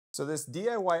So this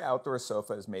DIY outdoor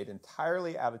sofa is made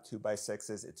entirely out of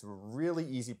 2x6s. It's a really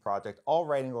easy project, all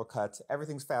right angle cuts,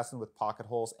 everything's fastened with pocket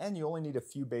holes, and you only need a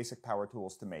few basic power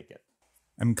tools to make it.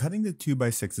 I'm cutting the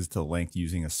 2x6s to length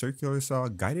using a circular saw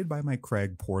guided by my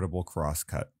Kreg portable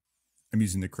crosscut. I'm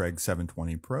using the Kreg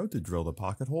 720 Pro to drill the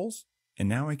pocket holes, and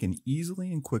now I can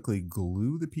easily and quickly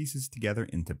glue the pieces together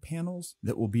into panels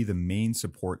that will be the main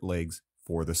support legs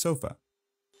for the sofa.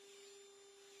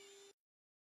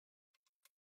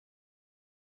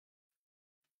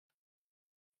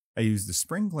 I used the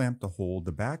spring clamp to hold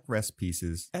the back rest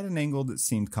pieces at an angle that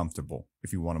seemed comfortable.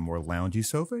 If you want a more loungy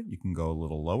sofa, you can go a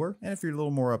little lower, and if you're a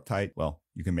little more uptight, well,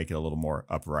 you can make it a little more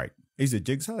upright. I used a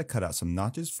jigsaw to cut out some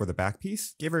notches for the back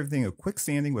piece, gave everything a quick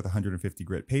sanding with 150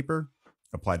 grit paper,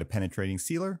 applied a penetrating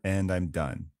sealer, and I'm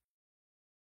done.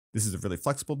 This is a really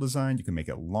flexible design. You can make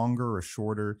it longer or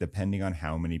shorter depending on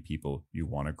how many people you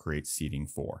want to create seating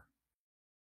for.